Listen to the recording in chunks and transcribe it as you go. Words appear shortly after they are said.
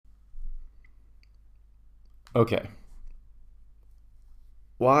Okay.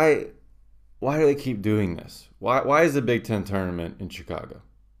 Why why do they keep doing this? Why is the Big Ten tournament in Chicago?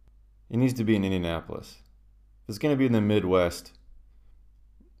 It needs to be in Indianapolis. If it's going to be in the Midwest,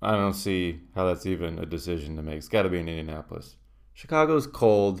 I don't see how that's even a decision to make. It's got to be in Indianapolis. Chicago's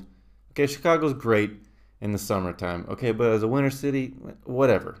cold. Okay, Chicago's great in the summertime. Okay, but as a winter city,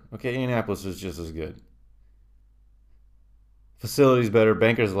 whatever. Okay, Indianapolis is just as good. Facilities better.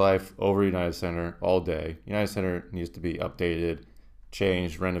 Bankers Life over United Center all day. United Center needs to be updated,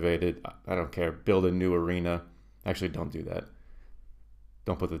 changed, renovated. I don't care. Build a new arena. Actually, don't do that.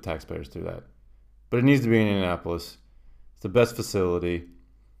 Don't put the taxpayers through that. But it needs to be in Indianapolis. It's the best facility.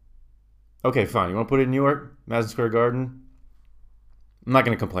 Okay, fine. You want to put it in New York, Madison Square Garden? I'm not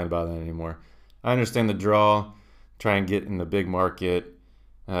going to complain about that anymore. I understand the draw. Try and get in the big market,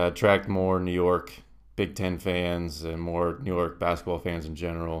 attract more New York Big Ten fans and more New York basketball fans in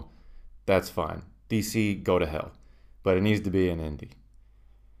general. That's fine. DC, go to hell. But it needs to be in Indy.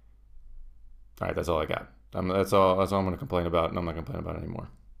 All right, that's all I got. That's all I'm going to complain about, and I'm not going to complain about it anymore.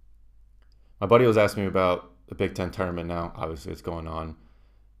 My buddy was asking me about the Big Ten tournament now. Obviously, it's going on.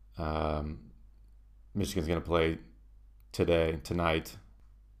 Um, Michigan's going to play tonight.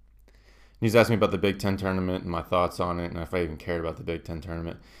 He's asking me about the Big Ten tournament and my thoughts on it, and if I even cared about the Big Ten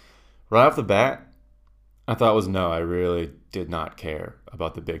tournament. Right off the bat, I thought was no, I really did not care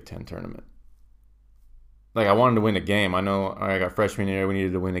about the Big Ten tournament. Like, I wanted to win a game. I know I got freshman year, we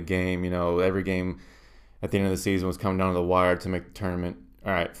needed to win a game. Every game at the end of the season was coming down to the wire to make the tournament.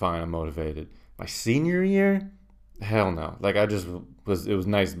 All right, fine, I'm motivated. My senior year, hell no. Like, it was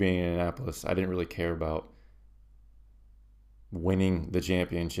nice being in Indianapolis. I didn't really care about winning the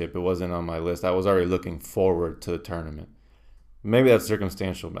championship. It wasn't on my list. I was already looking forward to the tournament. Maybe that's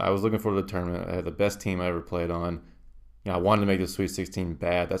circumstantial, but I was looking forward to the tournament. I had the best team I ever played on. I wanted to make the Sweet 16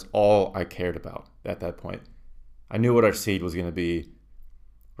 bad. That's all I cared about at that point. I knew what our seed was going to be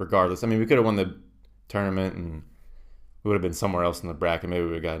regardless. I mean, we could have won the tournament and we would have been somewhere else in the bracket. Maybe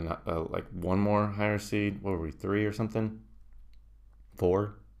we would have gotten like one more higher seed. What were we, 3 or something?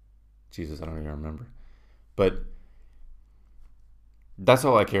 4? Jesus, I don't even remember. But that's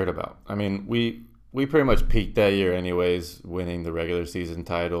all I cared about. I mean, we pretty much peaked that year anyways, winning the regular season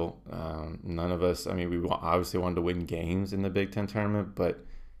title. None of us, I mean, we obviously wanted to win games in the Big Ten tournament, but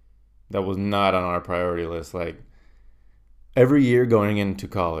that was not on our priority list. Like, every year going into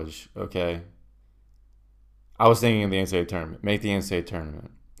college, okay, I was thinking of the NCAA tournament, make the NCAA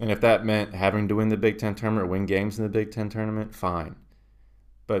tournament. And if that meant having to win the Big Ten tournament or win games in the Big Ten tournament, fine.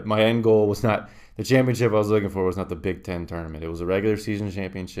 But my end goal was not, the championship I was looking for was not the Big Ten tournament. It was a regular season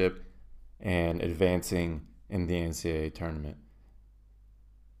championship and advancing in the NCAA tournament.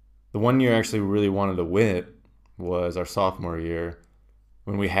 The one year I actually really wanted to win it was our sophomore year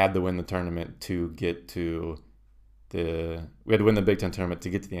when we had to win the tournament to get to we had to win the Big Ten tournament to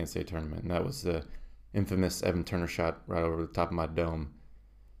get to the NCAA tournament. And that was the infamous Evan Turner shot right over the top of my dome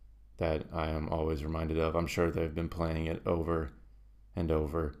that I am always reminded of. I'm sure they've been playing it over and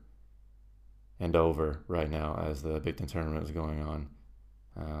over and over right now as the Big Ten tournament is going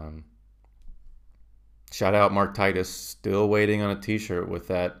on. Shout out Mark Titus, still waiting on a t-shirt with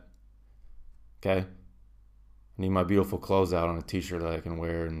that. Okay? I need my beautiful closeout on a t-shirt that I can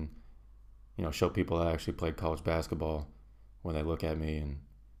wear and, show people that I actually played college basketball when they look at me and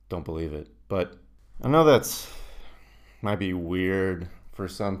don't believe it. But I know that's might be weird for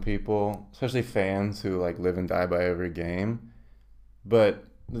some people, especially fans who live and die by every game. But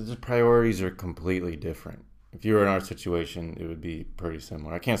the priorities are completely different. If you were in our situation, it would be pretty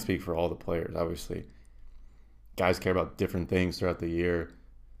similar. I can't speak for all the players, obviously. Guys care about different things throughout the year.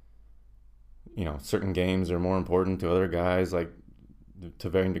 Certain games are more important to other guys, to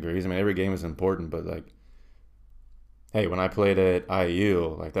varying degrees. I mean, every game is important, but hey, when I played at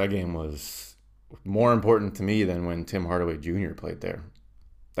IU, that game was more important to me than when Tim Hardaway Jr. played there.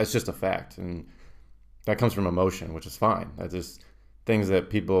 That's just a fact, and that comes from emotion, which is fine. That's just things that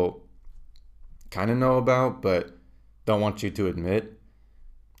people kind of know about, but don't want you to admit.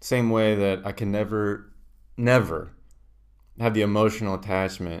 Same way that I can never have the emotional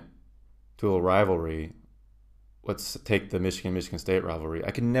attachment to a rivalry. Let's take the Michigan State rivalry.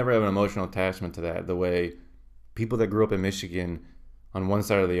 I can never have an emotional attachment to that the way people that grew up in Michigan on one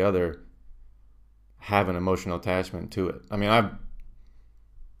side or the other have an emotional attachment to it. I mean, I've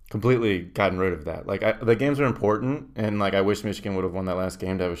completely gotten rid of that. The games are important, and I wish Michigan would have won that last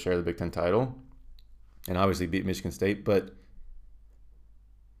game to have a share of the Big Ten title and obviously beat Michigan State, but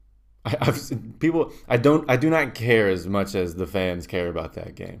I do not care as much as the fans care about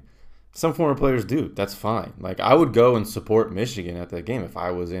that game. Some former players do. That's fine. I would go and support Michigan at that game if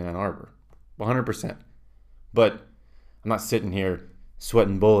I was in Ann Arbor, 100%. But I'm not sitting here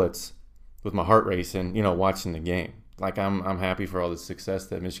sweating bullets with my heart racing, watching the game. Like I'm happy for all the success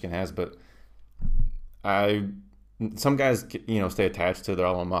that Michigan has, but I some guys stay attached to their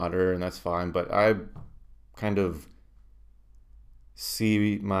alma mater and that's fine, but I kind of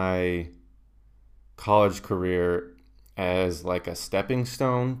see my college career as like a stepping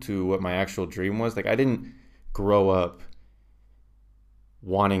stone to what my actual dream was. Like I didn't grow up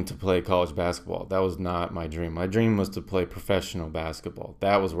wanting to play college basketball. That was not my dream. My dream was to play professional basketball.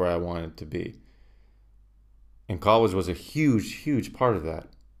 That was where I wanted to be. And college was a huge, huge part of that.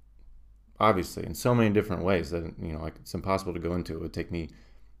 Obviously, in so many different ways that like it's impossible to go into. It would take me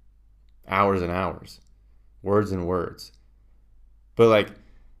hours and hours, words and words. But like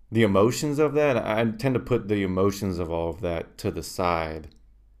the emotions of that, I tend to put the emotions of all of that to the side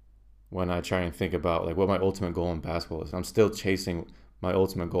when I try and think about like what my ultimate goal in basketball is. I'm still chasing my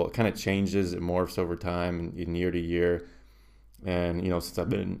ultimate goal. It kind of changes, it morphs over time and in year to year. And since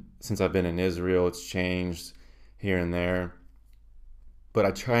I've been in Israel, it's changed here and there. But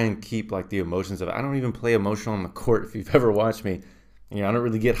I try and keep like the emotions of it. I don't even play emotional on the court. If you've ever watched me, I don't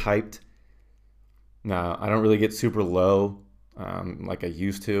really get hyped. No, I don't really get super low like I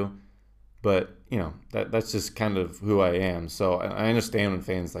used to. But that's just kind of who I am. So I understand when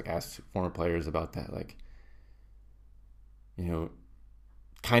fans like ask former players about that, like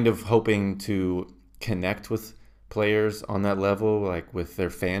kind of hoping to connect with players on that level, like with their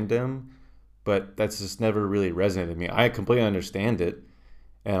fandom. But that's just never really resonated with me. I completely understand it,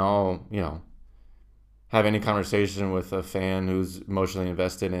 and I'll have any conversation with a fan who's emotionally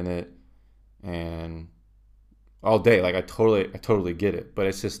invested in it, and all day. Like I totally get it, but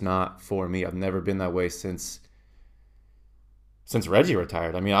it's just not for me. I've never been that way since Reggie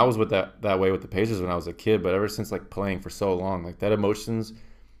retired. I mean, I was with that way with the Pacers when I was a kid, but ever since like playing for so long, like that emotions,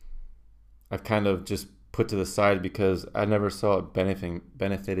 I've kind of just put to the side because I never saw it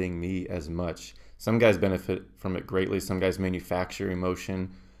benefiting me as much. Some guys benefit from it greatly. Some guys manufacture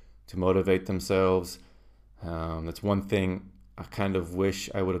emotion to motivate themselves. That's one thing I kind of wish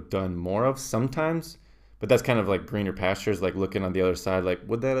I would have done more of sometimes. But that's kind of like greener pastures, like looking on the other side, like,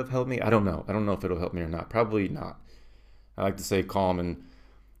 would that have helped me? I don't know. I don't know if it'll help me or not. Probably not. I like to stay calm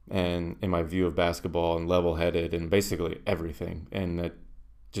and in my view of basketball and level-headed and basically everything. And that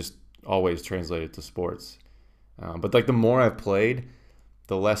just always translated to sports. But like the more I've played,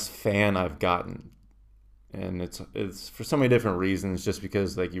 the less fan I've gotten. And it's for so many different reasons, just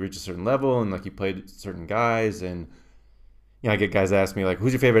because like you reach a certain level and like you played certain guys and I get guys ask me like,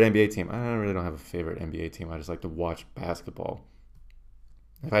 who's your favorite NBA team? I really don't have a favorite NBA team. I just like to watch basketball.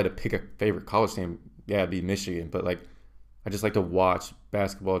 If I had to pick a favorite college team, yeah, it'd be Michigan. But like, I just like to watch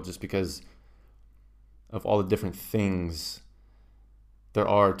basketball just because of all the different things there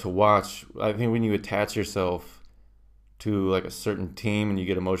are to watch. I think when you attach yourself to like a certain team and you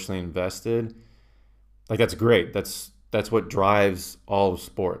get emotionally invested, like that's great. That's what drives all of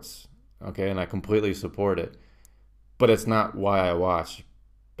sports. Okay, and I completely support it. But it's not why I watch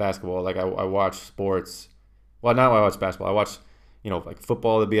basketball. Like I watch sports. Well, not why I watch basketball. I watch, like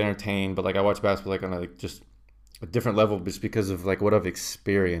football to be entertained. But like I watch basketball like on a just a different level, just because of like what I've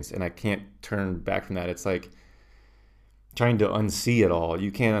experienced, and I can't turn back from that. It's like trying to unsee it all.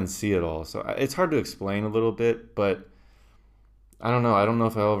 You can't unsee it all. So it's hard to explain a little bit, but I don't know. I don't know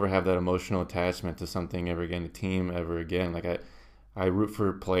if I'll ever have that emotional attachment to something ever again, a team ever again. Like I root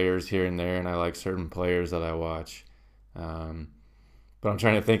for players here and there, and I like certain players that I watch. But I'm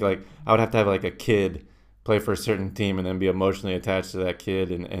trying to think, like I would have to have like a kid play for a certain team and then be emotionally attached to that kid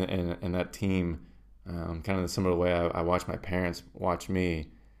and that team, kind of the similar way I watch my parents watch me.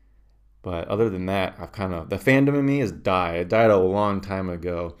 But other than that, I've kind of, the fandom in me has died. It died a long time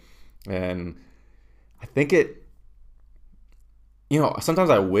ago, and I think sometimes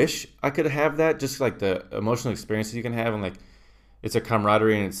I wish I could have that, just like the emotional experiences you can have, and like it's a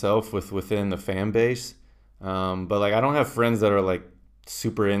camaraderie in itself within the fan base. But like I don't have friends that are like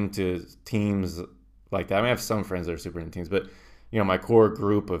super into teams like that. I mean, I have some friends that are super into teams, but my core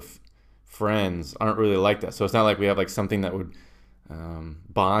group of friends aren't really like that. So it's not like we have like something that would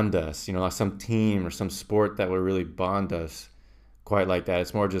bond us, like some team or some sport that would really bond us quite like that.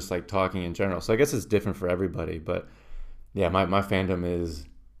 It's more just like talking in general. So I guess it's different for everybody. But yeah, my fandom is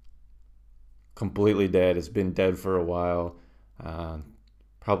completely dead. It's been dead for a while.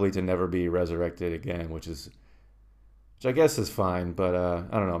 Probably to never be resurrected again, which I guess is fine, but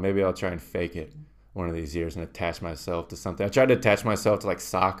I don't know, maybe I'll try and fake it one of these years and attach myself to something. I tried to attach myself to like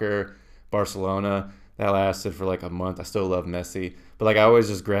soccer, Barcelona. That lasted for like a month. I still love Messi, but like I always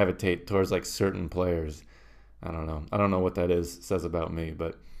just gravitate towards like certain players. I don't know what that says about me,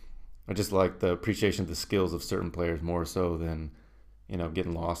 but I just like the appreciation of the skills of certain players more so than,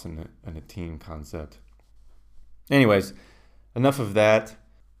 getting lost in a team concept. Anyways, enough of that.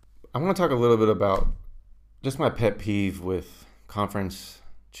 I want to talk a little bit about just my pet peeve with conference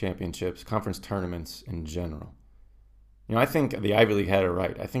championships, conference tournaments in general. I think the Ivy League had it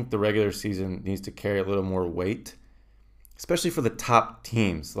right. I think the regular season needs to carry a little more weight, especially for the top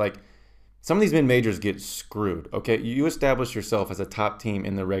teams. Like, some of these mid-majors get screwed, okay? You establish yourself as a top team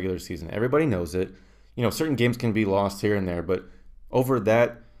in the regular season. Everybody knows it. Certain games can be lost here and there, but over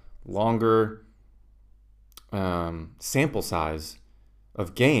that longer sample size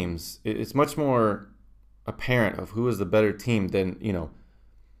of games, it's much more apparent of who is the better team than,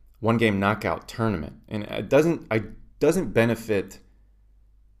 one game knockout tournament. And it doesn't benefit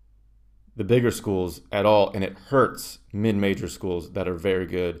the bigger schools at all, and it hurts mid-major schools that are very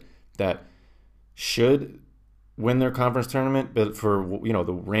good, that should win their conference tournament, but for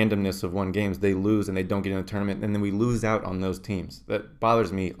the randomness of one games, they lose and they don't get in the tournament, and then we lose out on those teams. That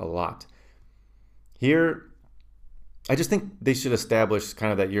bothers me a lot. Here, I just think they should establish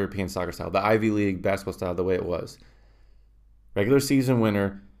kind of that European soccer style, the Ivy League basketball style, the way it was. Regular season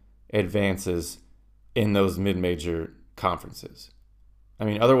winner advances in those mid-major conferences. I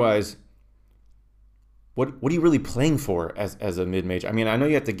mean, otherwise, what are you really playing for as a mid-major? I mean, I know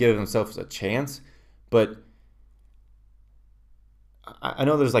you have to give themselves a chance, but I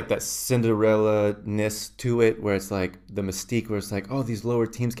know there's like that Cinderella-ness to it, where it's like the mystique, where it's like, oh, these lower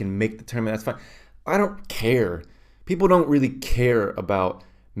teams can make the tournament. That's fine. I don't care. People don't really care about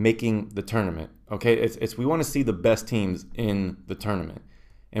making the tournament. Okay, it's we want to see the best teams in the tournament.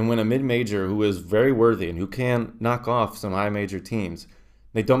 And when a mid-major who is very worthy and who can knock off some high-major teams,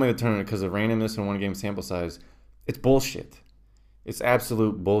 they don't make the tournament because of randomness and one-game sample size, it's bullshit. It's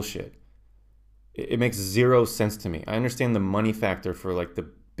absolute bullshit. It makes zero sense to me. I understand the money factor for like the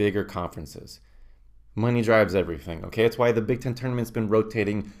bigger conferences. Money drives everything, okay? It's why the Big Ten tournament's been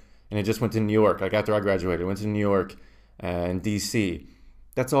rotating, and it just went to New York. Like after I graduated, it went to New York and D.C.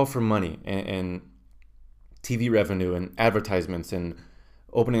 That's all for money and TV revenue and advertisements and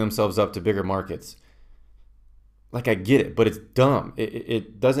opening themselves up to bigger markets. Like, I get it, but it's dumb.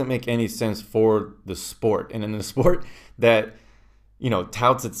 It doesn't make any sense for the sport. And in a sport that,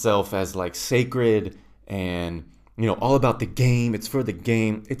 touts itself as like sacred and, all about the game, it's for the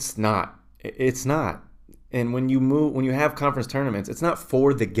game. It's not. It's not. And when you have conference tournaments, it's not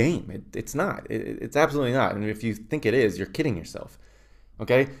for the game. It's not. It's absolutely not. And if you think it is, you're kidding yourself.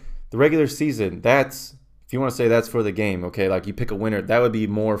 Okay? The regular season, if you want to say that's for the game, okay, like you pick a winner, that would be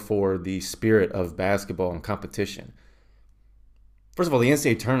more for the spirit of basketball and competition. First of all, the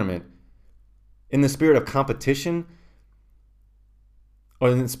NCAA tournament, in the spirit of competition,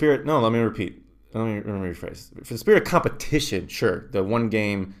 or in the spirit, no, let me repeat. Let me rephrase. For the spirit of competition, sure, the one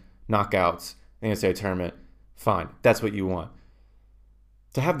game knockouts, the NCAA tournament, fine. That's what you want.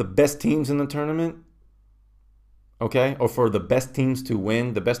 To have the best teams in the tournament, okay, or for the best teams to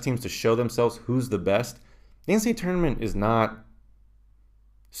win, the best teams to show themselves who's the best, the NCAA tournament is not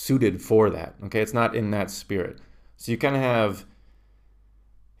suited for that, okay? It's not in that spirit. So you kind of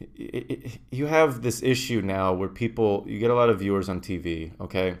have this issue now where you get a lot of viewers on TV,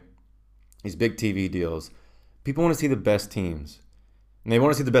 okay? These big TV deals. People want to see the best teams. And they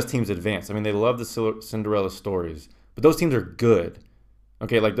want to see the best teams advance. I mean, they love the Cinderella stories. But those teams are good,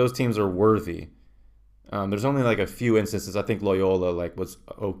 okay? Like, those teams are worthy. There's only like a few instances. I think Loyola was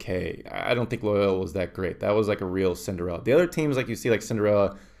okay. I don't think Loyola was that great. That was like a real Cinderella. The other teams, like you see, like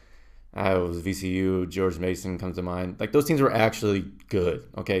Cinderella, it was VCU, George Mason comes to mind. Like, those teams were actually good.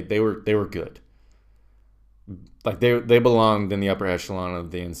 Okay, they were good. Like they belonged in the upper echelon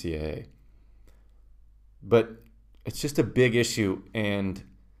of the NCAA. But it's just a big issue, and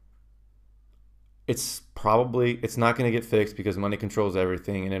it's not going to get fixed because money controls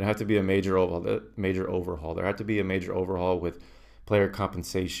everything, and it had to be a major overhaul. There had to be a major overhaul with player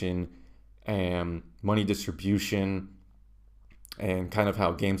compensation and money distribution and kind of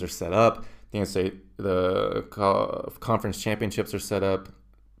how games are set up. The conference championships are set up.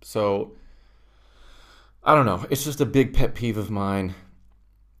 So I don't know. It's just a big pet peeve of mine,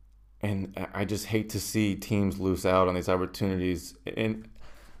 and I just hate to see teams lose out on these opportunities. And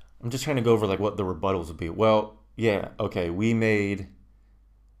I'm just trying to go over like what the rebuttals would be. Well, yeah, okay, we made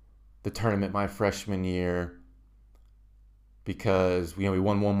the tournament my freshman year because we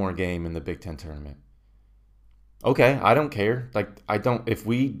won one more game in the Big Ten tournament. Okay, I don't care. If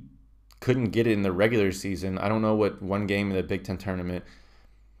we couldn't get it in the regular season, I don't know what one game in the Big Ten tournament.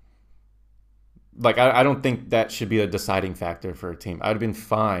 I don't think that should be a deciding factor for a team. I'd have been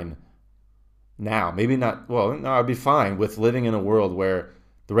fine now. Maybe not. Well, no, I'd be fine with living in a world where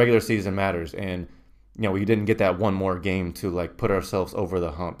the regular season matters, and we didn't get that one more game to like put ourselves over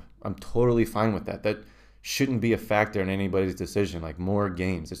the hump. I'm totally fine with that. That shouldn't be a factor in anybody's decision. Like more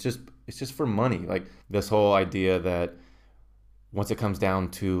games, it's just for money. Like this whole idea that once it comes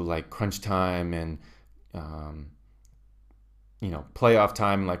down to like crunch time and playoff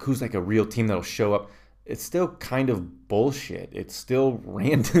time, like who's like a real team that'll show up, it's still kind of bullshit. It's still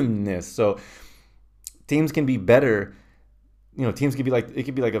randomness. So teams can be better. Teams could be like, it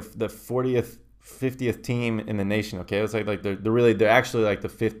could be like the 40th, 50th team in the nation. Okay, it's like they're actually like the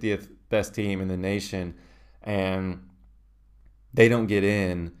 50th best team in the nation, and they don't get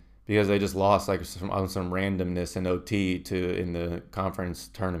in because they just lost like on some randomness in OT in the conference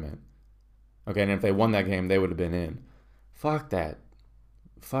tournament. Okay, and if they won that game, they would have been in. Fuck that.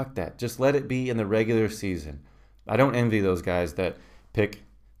 Just let it be in the regular season. I don't envy those guys that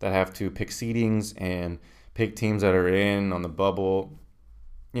have to pick seedings and pick teams that are in on the bubble.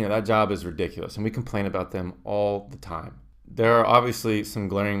 That job is ridiculous, and we complain about them all the time. There are obviously some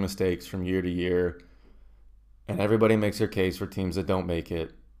glaring mistakes from year to year, and everybody makes their case for teams that don't make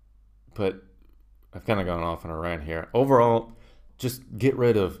it. But I've kind of gone off on a rant here. Overall, just get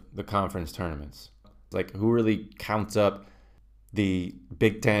rid of the conference tournaments. Like, who really counts up the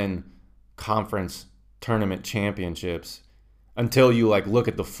Big Ten conference tournament championships until you like look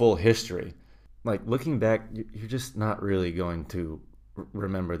at the full history? Like, looking back, you're just not really going to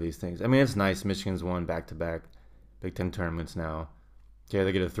remember these things. I mean, it's nice. Michigan's won back-to-back Big Ten tournaments now. Yeah,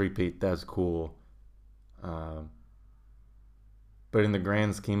 they get a three-peat. That's cool. But in the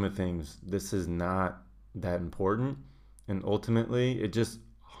grand scheme of things, this is not that important. And ultimately, it just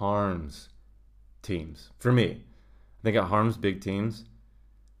harms teams. For me, I think it harms big teams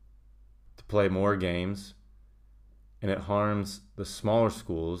to play more games. And it harms the smaller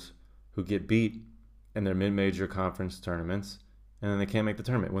schools who get beat in their mid-major conference tournaments, and then they can't make the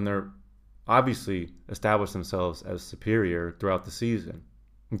tournament when they're obviously established themselves as superior throughout the season.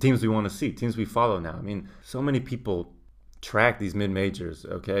 And teams we want to see, teams we follow now. I mean, so many people track these mid-majors,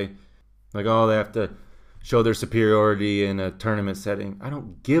 okay? Like, oh, they have to show their superiority in a tournament setting. I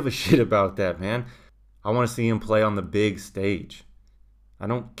don't give a shit about that, man. I want to see them play on the big stage. I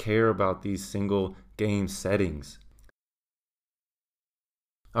don't care about these single game settings.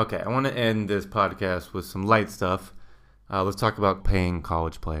 Okay, I want to end this podcast with some light stuff. Let's talk about paying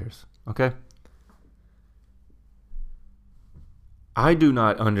college players, okay? I do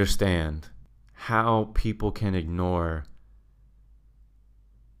not understand how people can ignore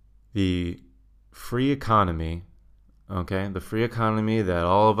the free economy, okay? The free economy that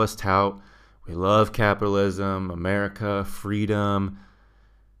all of us tout. We love capitalism, America, freedom.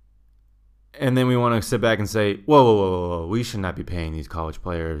 And then we want to sit back and say, whoa, we should not be paying these college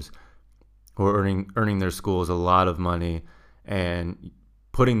players who are earning their schools a lot of money and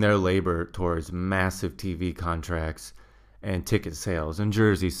putting their labor towards massive TV contracts and ticket sales and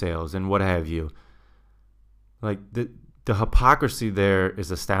jersey sales and what have you. Like, the hypocrisy there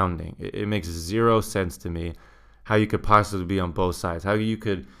is astounding. It makes zero sense to me how you could possibly be on both sides, how you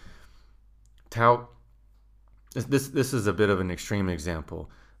could tout. This is a bit of an extreme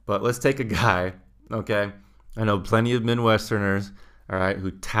example. But let's take a guy, okay? I know plenty of Midwesterners, all right,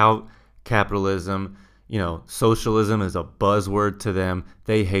 who tout capitalism. Socialism is a buzzword to them.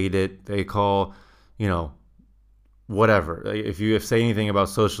 They hate it. They call, whatever. If you say anything about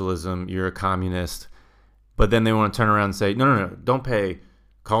socialism, you're a communist. But then they want to turn around and say, no, don't pay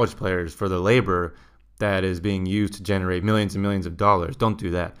college players for the labor that is being used to generate millions and millions of dollars. Don't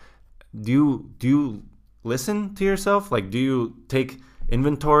do that. Do you listen to yourself? Like, do you take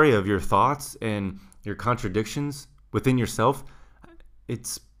inventory of your thoughts and your contradictions within yourself?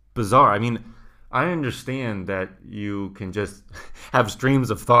 It's bizarre. I mean, I understand that you can just have streams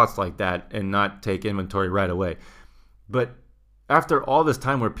of thoughts like that and not take inventory right away. But after all this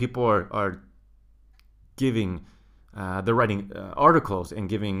time where people are giving, they're writing articles and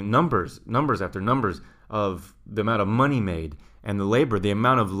giving numbers after numbers of the amount of money made and the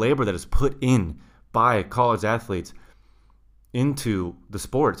amount of labor that is put in by college athletes into the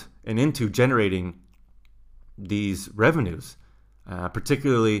sport and into generating these revenues.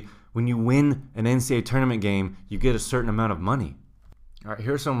 Particularly when you win an NCAA tournament game, you get a certain amount of money. All right,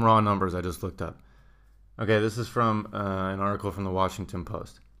 here's some raw numbers I just looked up. Okay, this is from an article from the Washington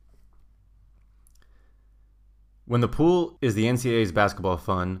Post. When the pool is the NCAA's basketball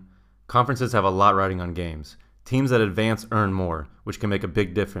fund, conferences have a lot riding on games. Teams that advance earn more, which can make a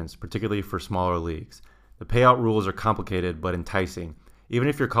big difference, particularly for smaller leagues. The payout rules are complicated but enticing. Even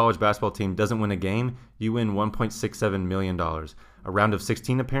if your college basketball team doesn't win a game, you win $1.67 million. A round of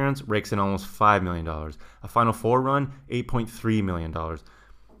 16 appearance rakes in almost $5 million. A Final Four run, $8.3 million.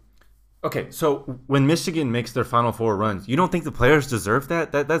 Okay, so when Michigan makes their Final Four runs, you don't think the players deserve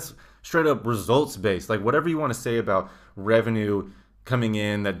that? That's straight up results based. Like whatever you want to say about revenue coming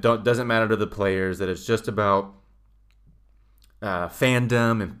in, that doesn't matter to the players. That it's just about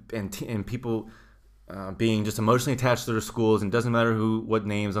fandom and people being just emotionally attached to their schools, and doesn't matter what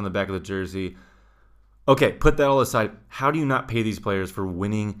names on the back of the jersey. Okay, put that all aside. How do you not pay these players for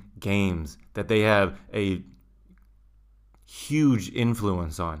winning games that they have a huge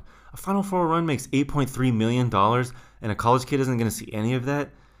influence on? A Final Four run makes $8.3 million, and a college kid isn't going to see any of that?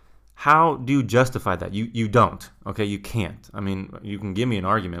 How do you justify that? You don't. Okay, you can't. I mean, you can give me an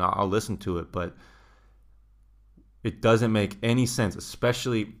argument. I'll listen to it, but it doesn't make any sense,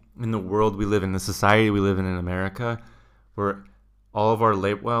 especially in the world we live in, the society we live in America, where all of our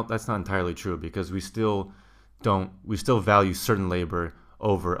labor, well, that's not entirely true, because we still value certain labor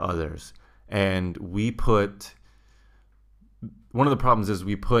over others. And one of the problems is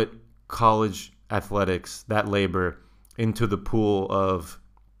we put college athletics, that labor, into the pool of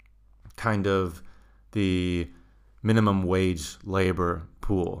kind of the minimum wage labor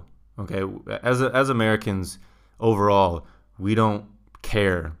pool. Okay, as Americans overall, we don't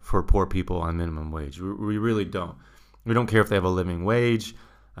care for poor people on minimum wage. We really don't. We don't care if they have a living wage.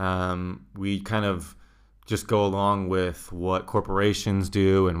 We kind of just go along with what corporations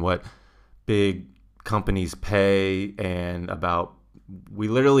do and what big companies pay, and we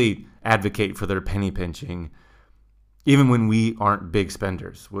literally advocate for their penny pinching, even when we aren't big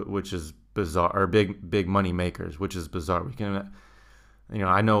spenders, which is bizarre, or big money makers, which is bizarre.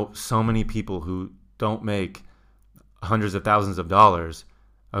 I know so many people who don't make hundreds of thousands of dollars.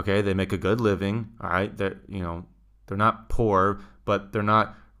 Okay, they make a good living. All right, they're not poor, but they're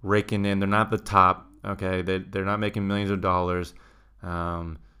not raking in. They're not the top. Okay, they're not making millions of dollars,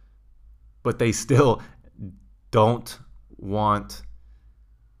 but they still don't want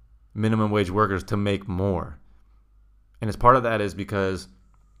minimum wage workers to make more. And as part of that is because,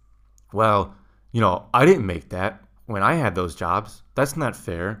 well, I didn't make that when I had those jobs. That's not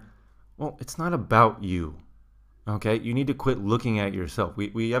fair. Well, it's not about you. Okay, you need to quit looking at yourself.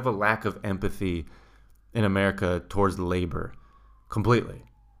 We have a lack of empathy in America towards labor, completely.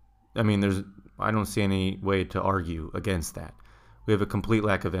 I mean, I don't see any way to argue against that. We have a complete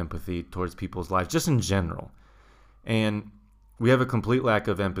lack of empathy towards people's lives, just in general. And we have a complete lack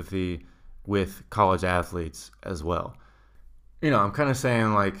of empathy with college athletes as well. I'm kind of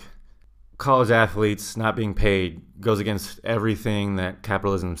saying, like, college athletes not being paid goes against everything that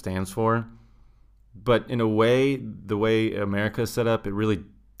capitalism stands for. But in a way, the way America is set up, it really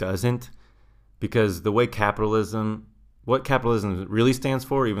doesn't. Because what capitalism really stands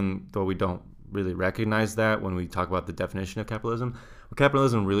for, even though we don't really recognize that when we talk about the definition of capitalism, what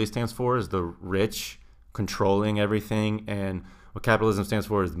capitalism really stands for is the rich controlling everything. And what capitalism stands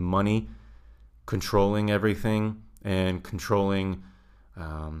for is money controlling everything and controlling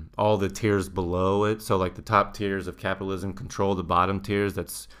all the tiers below it. So like the top tiers of capitalism control the bottom tiers.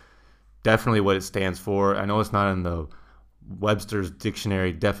 That's definitely what it stands for. I know it's not in the Webster's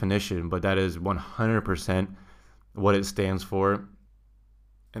dictionary definition, but that is 100% what it stands for.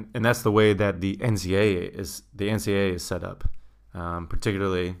 And that's the way that the NCAA is set up,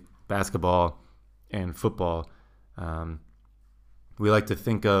 particularly basketball and football. We like to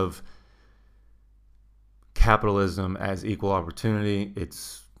think of capitalism as equal opportunity.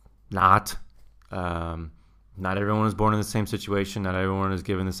 It's not. Not everyone is born in the same situation. Not everyone is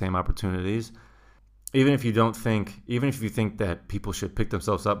given the same opportunities. Even if you think that people should pick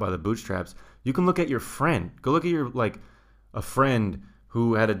themselves up by the bootstraps, you can look at your friend. Go look at a friend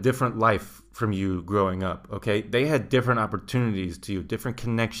who had a different life from you growing up. Okay, they had different opportunities to you, different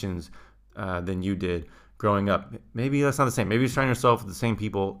connections than you did growing up. Maybe that's not the same. Maybe you're surrounding yourself with the same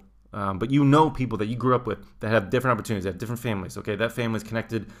people, but people that you grew up with that have different opportunities, that have different families. Okay, that family is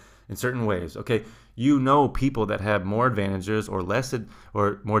connected in certain ways. Okay, people that have more advantages or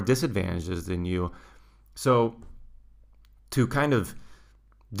more disadvantages than you. So to kind of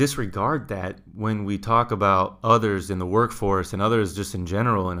disregard that when we talk about others in the workforce and others just in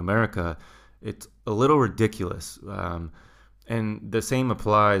general in America, it's a little ridiculous. And the same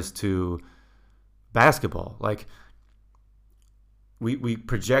applies to basketball. Like we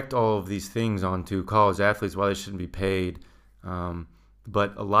project all of these things onto college athletes, why they shouldn't be paid.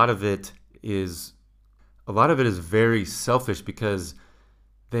 But a lot of it is very selfish because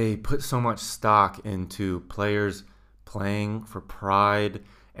they put so much stock into players playing for pride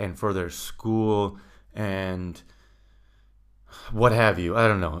and for their school and what have you. I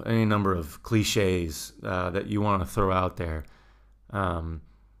don't know, any number of cliches that you want to throw out there. And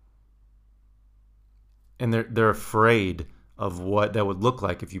they're afraid of what that would look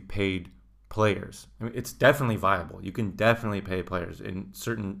like if you paid players. I mean, it's definitely viable. You can definitely pay players in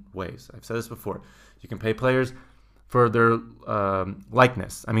certain ways. I've said this before. You can pay players for their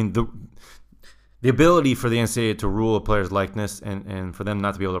likeness. I mean, the ability for the NCAA to rule a player's likeness and for them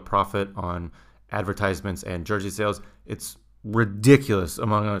not to be able to profit on advertisements and jersey sales, it's ridiculous,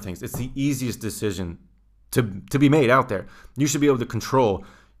 among other things. It's the easiest decision to be made out there. You should be able to control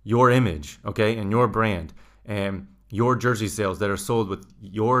your image, okay, and your brand and your jersey sales that are sold with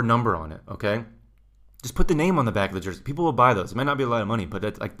your number on it, okay? Just put the name on the back of the jersey. People will buy those. It might not be a lot of money, but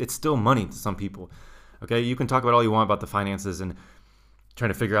it's still money to some people, okay? You can talk about all you want about the finances and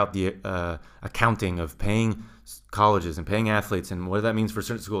trying to figure out the accounting of paying colleges and paying athletes and what that means for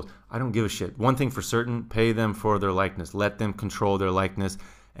certain schools. I don't give a shit. One thing for certain, pay them for their likeness. Let them control their likeness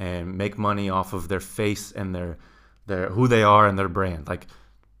and make money off of their face and their who they are and their brand. Like,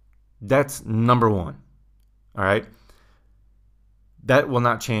 that's number one, all right? That will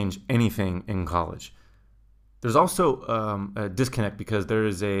not change anything in college. There's also a disconnect because there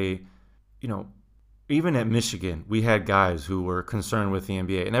is even at Michigan, we had guys who were concerned with the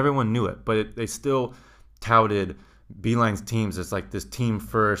NBA, and everyone knew it, but they still touted Beeline's teams as like this team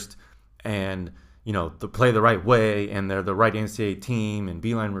first and, to play the right way, and they're the right NCAA team, and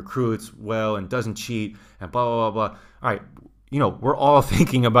Beeline recruits well and doesn't cheat, and blah, blah, blah, blah. All right, we're all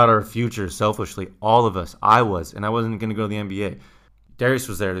thinking about our future selfishly, all of us. I was, and I wasn't going to go to the NBA. Darius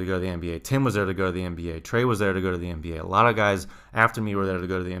was there to go to the NBA. Tim was there to go to the NBA. Trey was there to go to the NBA. A lot of guys after me were there to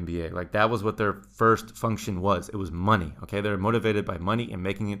go to the NBA. Like, that was what their first function was. It was money, okay? They're motivated by money and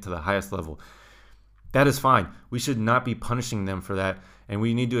making it to the highest level. That is fine. We should not be punishing them for that, and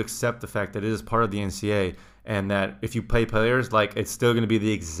we need to accept the fact that it is part of the NCAA and that if you pay players, like, it's still going to be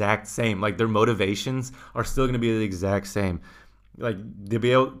the exact same. Like, their motivations are still going to be the exact same. Like, they'll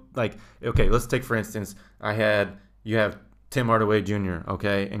be able, like, okay, let's take, for instance, you have Tim Hardaway Jr.,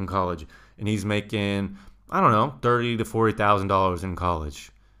 okay, in college, and he's making, I don't know, $30,000 to $40,000 in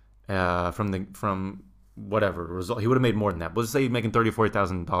college from whatever result. He would have made more than that. But let's say he's making $30,000 to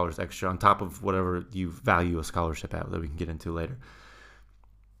 $40,000 extra on top of whatever you value a scholarship at that we can get into later.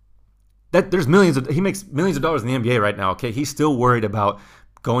 He makes millions of dollars in the NBA right now, okay? He's still worried about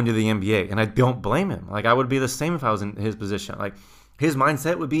going to the NBA, and I don't blame him. Like, I would be the same if I was in his position. Like, his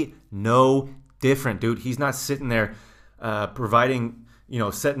mindset would be no different, dude. He's not sitting there providing,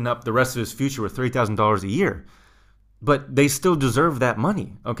 setting up the rest of his future with $3,000 a year. But they still deserve that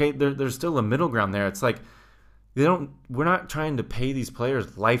money, okay? There's still a middle ground there. It's like, we're not trying to pay these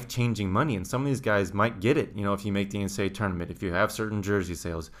players life-changing money, and some of these guys might get it, if you make the NCAA tournament, if you have certain jersey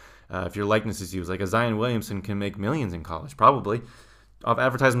sales, if your likeness is used. Like, a Zion Williamson can make millions in college, probably, off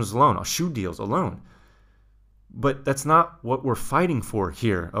advertisements alone, off shoe deals alone. But that's not what we're fighting for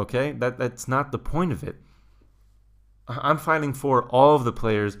here, okay? That's not the point of it. I'm fighting for all of the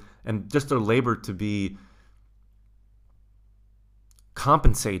players and just their labor to be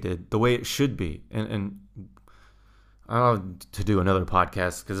compensated the way it should be. And I'll have to do another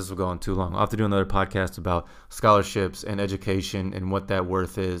podcast because this will go on too long. I'll have to do another podcast about scholarships and education and what that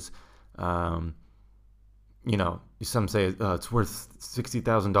worth is. Some say it's worth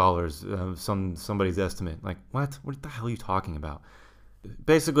 $60,000, somebody's estimate. Like, what? What the hell are you talking about?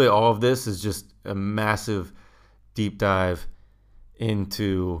 Basically, all of this is just a massive deep dive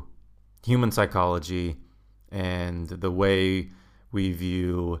into human psychology and the way we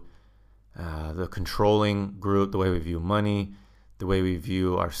view the controlling group, the way we view money, the way we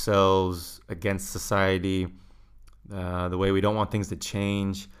view ourselves against society, the way we don't want things to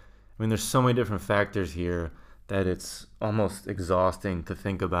change. I mean, there's so many different factors here that it's almost exhausting to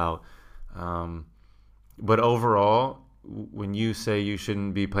think about. But overall, when you say you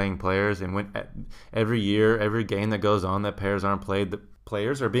shouldn't be playing players, and when every year, every game that goes on that players aren't played, the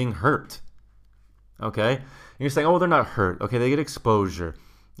players are being hurt. Okay? And you're saying, oh, they're not hurt. Okay, they get exposure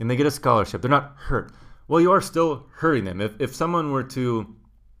and they get a scholarship. They're not hurt. Well, you are still hurting them. If someone were to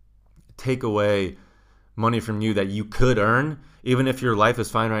take away money from you that you could earn, even if your life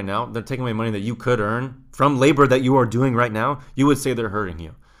is fine right now, they're taking away money that you could earn from labor that you are doing right now, you would say they're hurting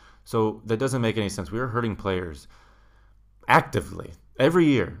you. So that doesn't make any sense. We are hurting players actively every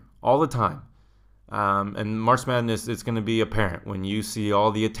year, all the time. And March Madness, it's going to be apparent when you see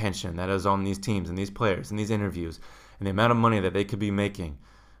all the attention that is on these teams and these players and these interviews and the amount of money that they could be making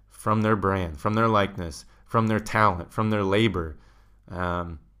from their brand, from their likeness, from their talent, from their labor.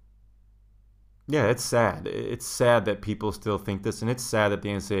 Yeah, it's sad. It's sad that people still think this, and it's sad that the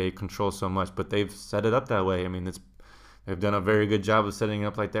NCAA controls so much, but they've set it up that way. I mean, they've done a very good job of setting it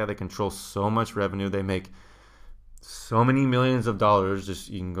up like that. They control so much revenue. They make so many millions of dollars. Just,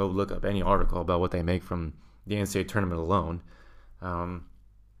 you can go look up any article about what they make from the NCAA tournament alone.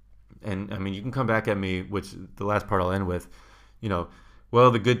 And I mean, you can come back at me, which the last part I'll end with, well,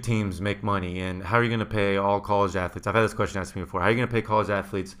 the good teams make money, and how are you going to pay all college athletes? I've had this question asked me before. How are you going to pay college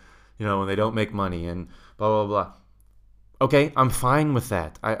athletes, when they don't make money and blah, blah, blah. Okay, I'm fine with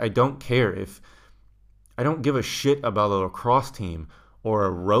that. I don't care if I don't give a shit about a lacrosse team or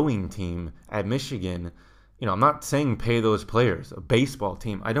a rowing team at Michigan. I'm not saying pay those players. A baseball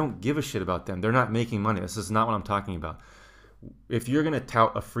team, I don't give a shit about them. They're not making money. This is not what I'm talking about. If you're going to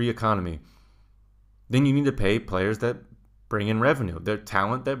tout a free economy, then you need to pay players that bring in revenue. They're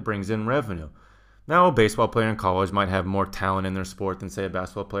talent that brings in revenue. Now, a baseball player in college might have more talent in their sport than, say, a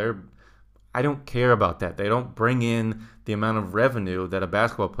basketball player. I don't care about that. They don't bring in the amount of revenue that a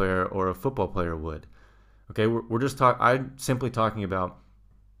basketball player or a football player would. Okay, I'm simply talking about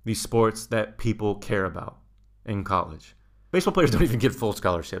these sports that people care about in college. Baseball players don't even get full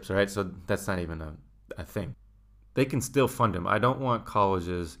scholarships, all right? So that's not even a thing. They can still fund them. I don't want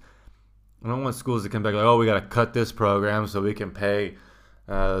schools to come back like, oh, we got to cut this program so we can pay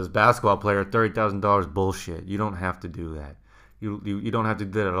this basketball player $30,000. Bullshit. You don't have to do that. You don't have to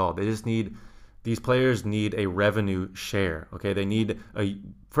do that at all. These players need a revenue share. Okay,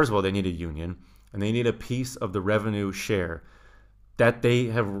 first of all, they need a union, and they need a piece of the revenue share that they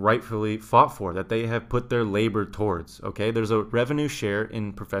have rightfully fought for, that they have put their labor towards. Okay, there's a revenue share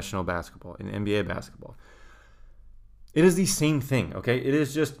in professional basketball, in NBA basketball. It is the same thing. Okay, it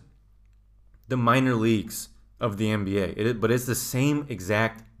is just the minor leagues of the NBA, but it's the same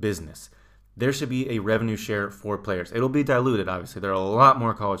exact business. There should be a revenue share for players. It'll be diluted, obviously. There are a lot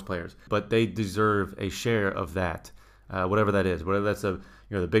more college players, but they deserve a share of that, whatever that is. Whether that's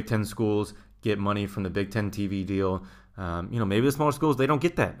the Big Ten schools get money from the Big Ten TV deal. Maybe the smaller schools, they don't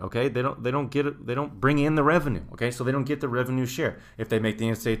get that. Okay, they don't bring in the revenue. Okay, so they don't get the revenue share if they make the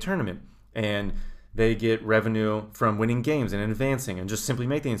NCAA tournament and they get revenue from winning games and advancing and just simply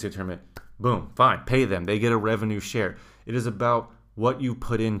make the NCAA tournament. Boom, fine, pay them. They get a revenue share. It is about what you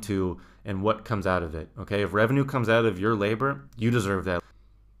put into and what comes out of it. Okay, if revenue comes out of your labor, you deserve that.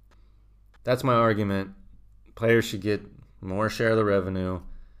 That's my argument. Players should get more share of the revenue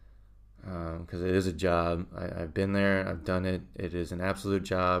because it is a job. I've been there. I've done it. It is an absolute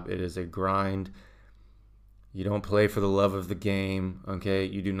job. It is a grind. You don't play for the love of the game. Okay,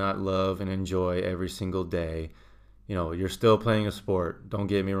 you do not love and enjoy every single day. You're still playing a sport. Don't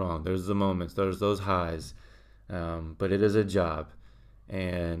get me wrong. There's the moments. There's those highs. But it is a job.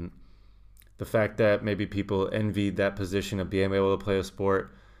 And the fact that maybe people envy that position of being able to play a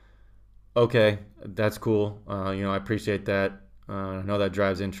sport, okay, that's cool. I appreciate that. I know that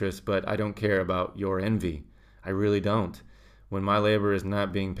drives interest, but I don't care about your envy. I really don't. When my labor is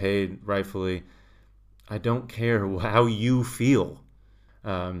not being paid rightfully, I don't care how you feel.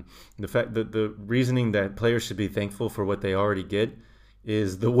 The fact that the reasoning that players should be thankful for what they already get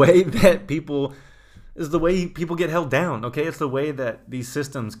is the way that people get held down. Okay, it's the way that these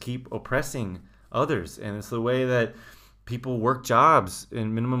systems keep oppressing others, and it's the way that people work jobs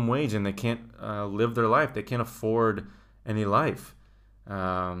in minimum wage and they can't live their life. They can't afford any life,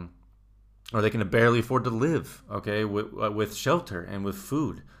 or they can barely afford to live. Okay, with shelter and with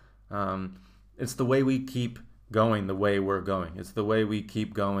food. It's the way we keep going the way we're going. It's the way we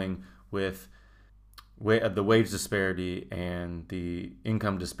keep going with the wage disparity and the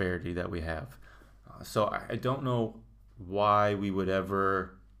income disparity that we have. So I don't know why we would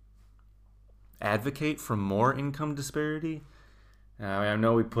ever advocate for more income disparity. I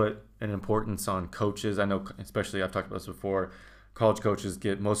know we put an importance on coaches. I know, especially I've talked about this before, college coaches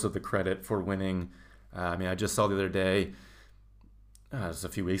get most of the credit for winning. I just saw the other day, just a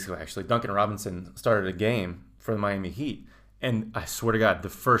few weeks ago actually, Duncan Robinson started a game for the Miami Heat. And I swear to God, the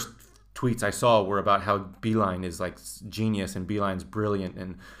first tweets I saw were about how Beeline is like genius and Beeline's brilliant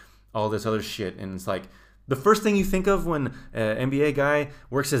and all this other shit. And it's like, the first thing you think of when an NBA guy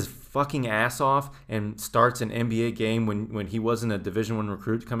works his fucking ass off and starts an NBA game when he wasn't a Division I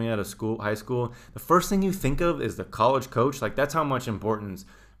recruit coming out of high school, the first thing you think of is the college coach. Like, that's how much importance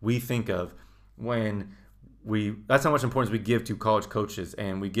we think of that's how much importance we give to college coaches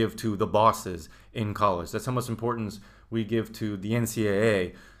and we give to the bosses in college. That's how much importance we give to the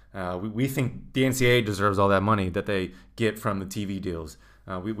NCAA. We think the NCAA deserves all that money that they get from the TV deals.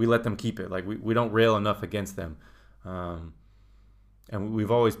 We let them keep it. Like, we don't rail enough against them. And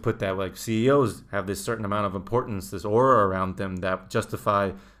we've always put that, like, CEOs have this certain amount of importance, this aura around them that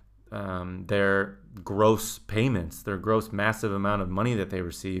justify their gross payments, their gross massive amount of money that they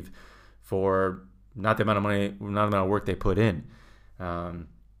receive for not the amount of money, not the amount of work they put in. And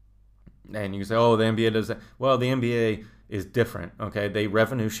you can say, oh, the NBA does that. Well, the NBA is different. Okay, they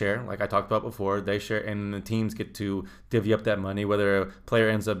revenue share, like I talked about before. They share, and the teams get to divvy up that money. Whether a player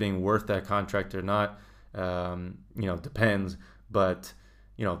ends up being worth that contract or not, depends. But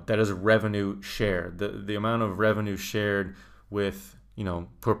that is a revenue share. The amount of revenue shared with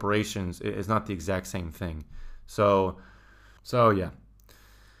corporations is not the exact same thing. So yeah,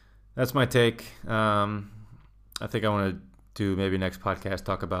 that's my take. I think I want to do maybe next podcast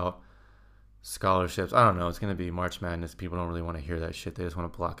talk about scholarships. I don't know. It's going to be March Madness. People don't really want to hear that shit. They just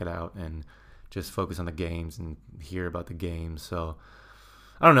want to block it out and just focus on the games and hear about the games. So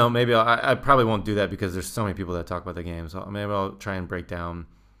I don't know. Maybe I probably won't do that because there's so many people that talk about the games. So maybe I'll try and break down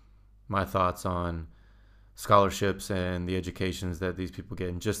my thoughts on scholarships and the educations that these people get,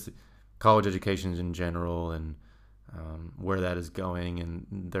 and just college educations in general, and where that is going, and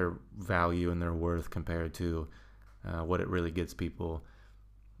their value and their worth compared to what it really gets people,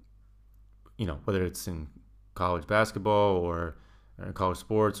 whether it's in college basketball or in college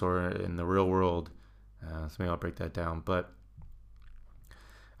sports or in the real world. So maybe I'll break that down. But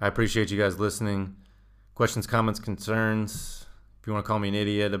I appreciate you guys listening. Questions, comments, concerns. If you want to call me an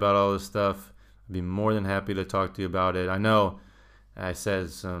idiot about all this stuff, I'd be more than happy to talk to you about it. I know I said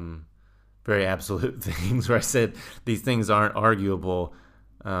some very absolute things where I said these things aren't arguable.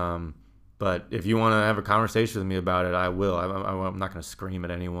 But if you want to have a conversation with me about it, I will. I'm not going to scream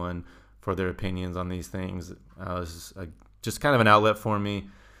at anyone for their opinions on these things. It's just kind of an outlet for me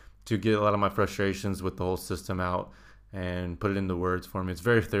to get a lot of my frustrations with the whole system out and put it into words for me. It's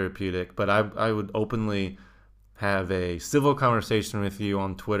very therapeutic. But I would openly have a civil conversation with you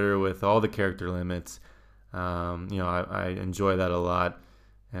on Twitter with all the character limits. I enjoy that a lot.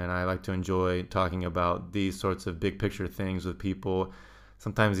 And I like to enjoy talking about these sorts of big picture things with people.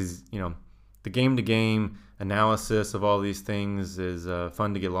 Sometimes these, the game-to-game analysis of all these things is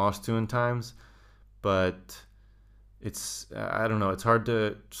fun to get lost to in times. But I don't know, it's hard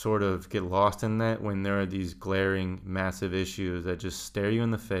to sort of get lost in that when there are these glaring, massive issues that just stare you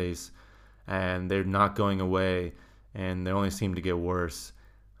in the face and they're not going away and they only seem to get worse.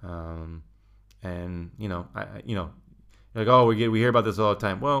 Like, oh, we hear about this all the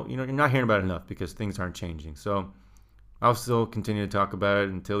time. Well, you're not hearing about it enough because things aren't changing. So I'll still continue to talk about it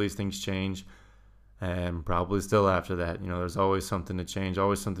until these things change, and probably still after that. There's always something to change,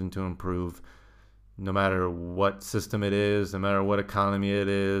 always something to improve, no matter what system it is, no matter what economy it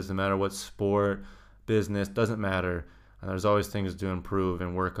is, no matter what sport, business, doesn't matter. There's always things to improve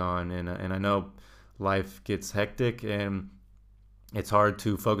and work on, and I know life gets hectic and it's hard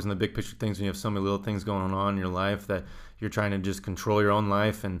to focus on the big picture things when you have so many little things going on in your life that you're trying to just control your own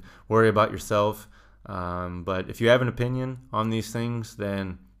life and worry about yourself. But if you have an opinion on these things,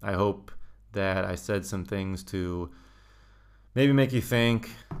 then I hope that I said some things to maybe make you think.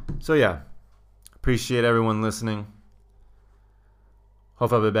 So yeah, appreciate everyone listening.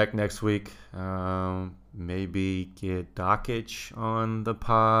 Hope I'll be back next week. Maybe get Dockich on the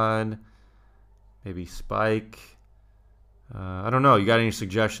pod. Maybe Spike. I don't know. You got any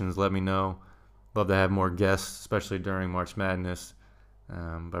suggestions? Let me know. Love to have more guests, especially during March Madness.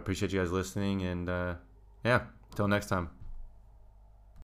 But I appreciate you guys listening. And yeah, until next time.